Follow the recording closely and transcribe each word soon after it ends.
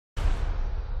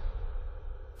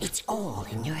It's all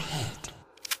in your head.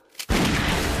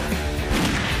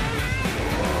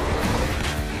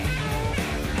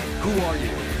 Who are you?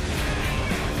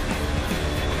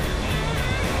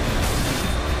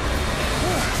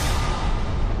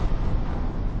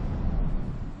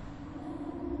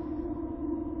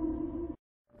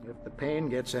 If the pain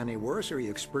gets any worse or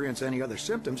you experience any other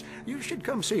symptoms, you should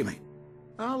come see me.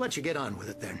 I'll let you get on with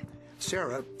it then.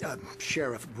 Sarah,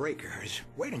 Sheriff Breaker, is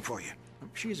waiting for you.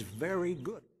 She's very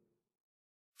good.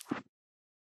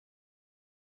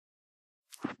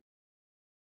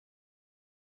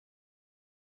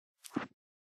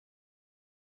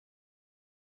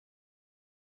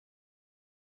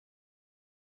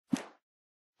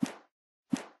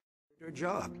 Her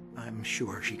job. I'm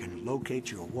sure she can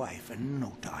locate your wife in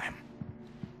no time.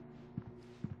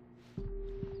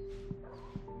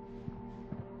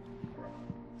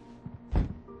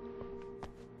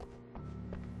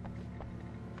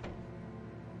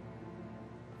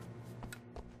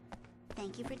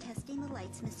 Thank you for testing the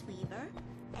lights, Miss Weaver.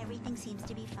 Everything seems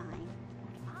to be fine.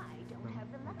 I don't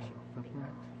have the luxury of being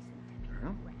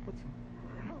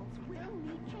will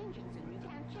need changes, and you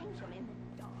can't change them in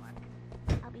the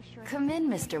dark. I'll be sure. Come in,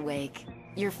 Mr. Wake.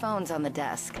 Your phone's on the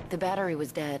desk. The battery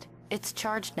was dead. It's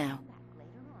charged now.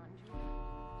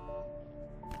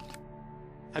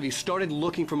 Have you started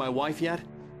looking for my wife yet?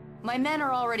 My men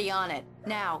are already on it.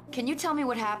 Now, can you tell me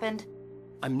what happened?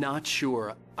 I'm not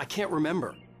sure. I can't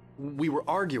remember. We were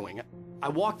arguing. I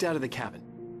walked out of the cabin.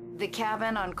 The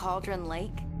cabin on Cauldron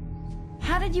Lake?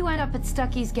 How did you end up at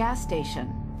Stucky's gas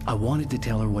station? I wanted to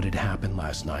tell her what had happened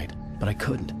last night, but I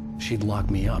couldn't. She'd lock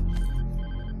me up.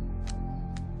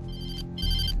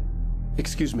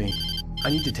 Excuse me. I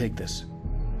need to take this.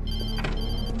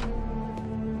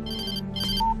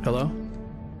 Hello?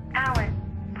 Alice,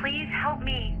 please help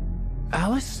me.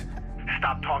 Alice?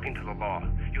 Stop talking to the law.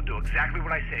 You'll do exactly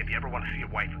what I say if you ever want to see your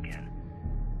wife again.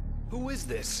 Who is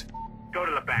this? Go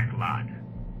to the back lot.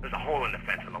 There's a hole in the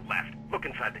fence on the left. Look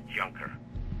inside the junker.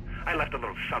 I left a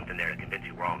little something there to convince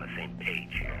you we're all on the same page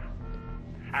here.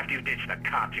 After you ditch the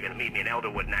cops, you're gonna meet me in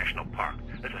Elderwood National Park.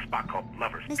 There's a spot called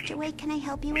Lover's Peak. Mr. Wake, can I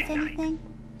help you with Midnight. anything?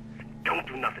 Don't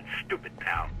do nothing stupid,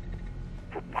 pal.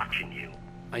 We're watching you.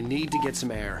 I need to get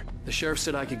some air. The sheriff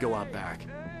said I could go out back.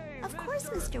 Of course,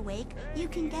 Mr. Wake. You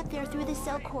can get there through the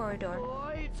cell corridor.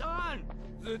 Lights on!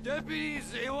 The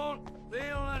deputies, they don't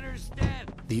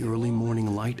understand. The early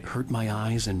morning light hurt my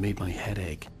eyes and made my head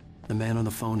ache. The man on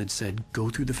the phone had said, go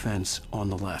through the fence on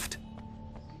the left.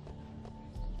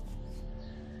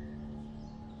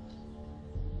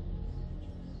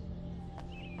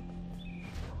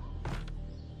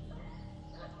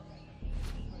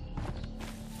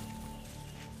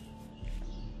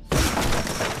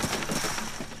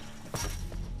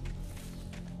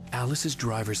 Alice's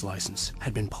driver's license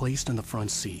had been placed on the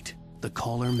front seat. The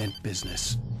caller meant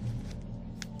business.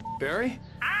 Barry?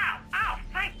 Ow! Ow!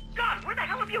 Thank God! Where the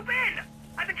hell have you been?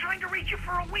 I've been trying to reach you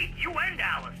for a week, you and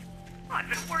Alice. Oh, I've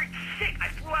been worried sick. I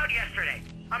flew out yesterday.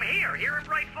 I'm here in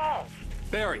Bright Falls.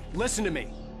 Barry, listen to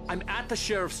me. I'm at the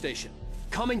sheriff's station.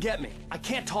 Come and get me. I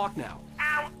can't talk now.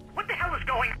 Ow! What the hell is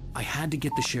going on? I had to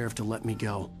get the sheriff to let me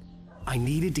go. I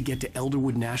needed to get to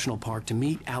Elderwood National Park to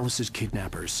meet Alice's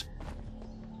kidnappers.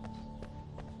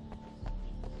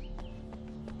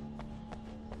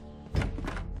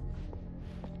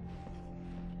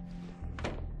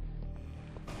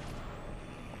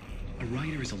 A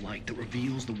writer is a light that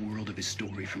reveals the world of his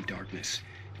story from darkness,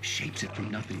 shapes it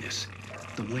from nothingness.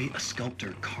 The way a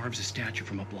sculptor carves a statue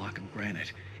from a block of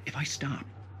granite. If I stop,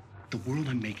 the world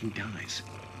I'm making dies.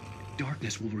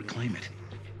 Darkness will reclaim it.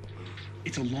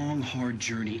 It's a long, hard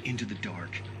journey into the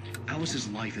dark. Alice's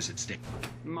life is at stake.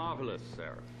 Marvelous,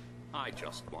 Sarah. I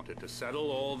just wanted to settle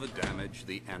all the damage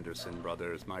the Anderson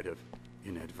brothers might have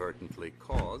inadvertently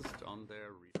caused on their...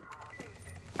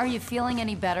 Are you feeling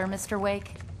any better, Mr.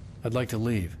 Wake? I'd like to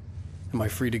leave. Am I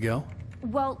free to go?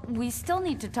 Well, we still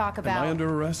need to talk about... Am I under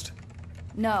arrest?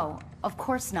 No, of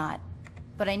course not.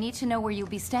 But I need to know where you'll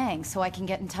be staying so I can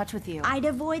get in touch with you. I'd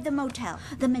avoid the motel.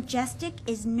 The Majestic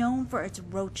is known for its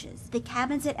roaches. The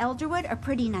cabins at Elderwood are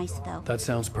pretty nice, though. That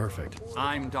sounds perfect.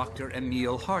 I'm Dr.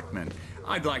 Emil Hartman.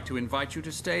 I'd like to invite you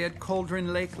to stay at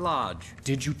Cauldron Lake Lodge.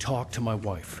 Did you talk to my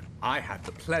wife? I had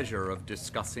the pleasure of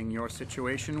discussing your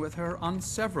situation with her on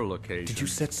several occasions. Did you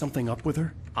set something up with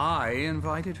her? I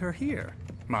invited her here.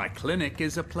 My clinic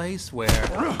is a place where...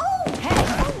 Oh!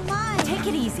 Hey! Oh, my! Take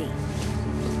it easy.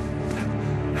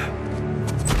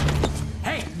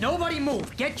 Hey, nobody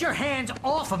move! Get your hands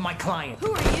off of my client!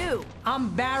 Who are you?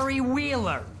 I'm Barry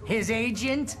Wheeler, his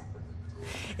agent.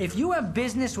 If you have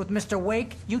business with Mr.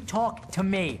 Wake, you talk to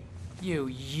me. You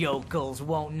yokels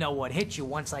won't know what hit you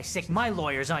once I sick my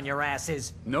lawyers on your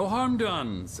asses. No harm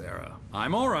done, Sarah.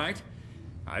 I'm all right.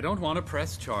 I don't want to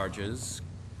press charges.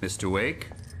 Mr. Wake,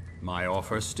 my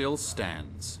offer still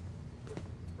stands.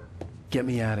 Get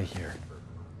me out of here.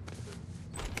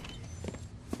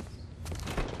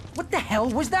 What the hell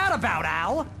was that about,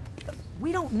 Al?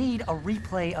 We don't need a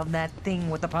replay of that thing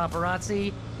with the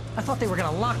paparazzi. I thought they were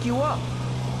gonna lock you up.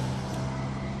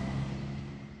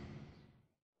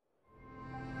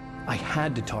 I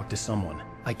had to talk to someone.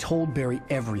 I told Barry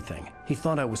everything. He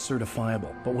thought I was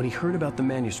certifiable, but when he heard about the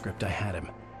manuscript, I had him.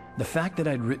 The fact that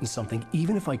I'd written something,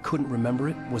 even if I couldn't remember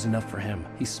it, was enough for him.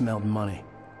 He smelled money.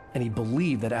 And he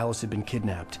believed that Alice had been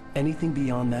kidnapped. Anything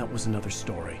beyond that was another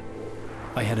story.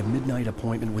 I had a midnight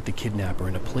appointment with the kidnapper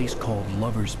in a place called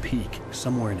Lover's Peak,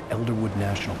 somewhere in Elderwood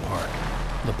National Park.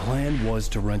 The plan was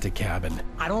to rent a cabin.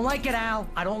 I don't like it, Al.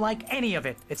 I don't like any of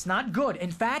it. It's not good. In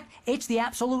fact, it's the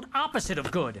absolute opposite of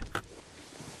good.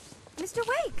 Mr.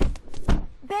 Wake!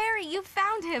 Barry, you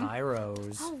found him! Hi,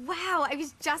 Rose. Oh, wow. I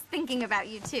was just thinking about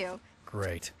you, too.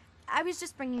 Great. I was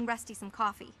just bringing Rusty some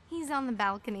coffee. He's on the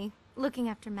balcony, looking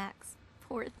after Max.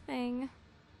 Poor thing.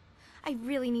 I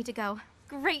really need to go.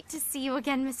 Great to see you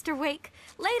again, Mr. Wake.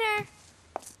 Later!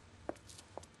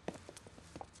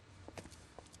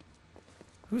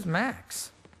 Who's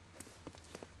Max?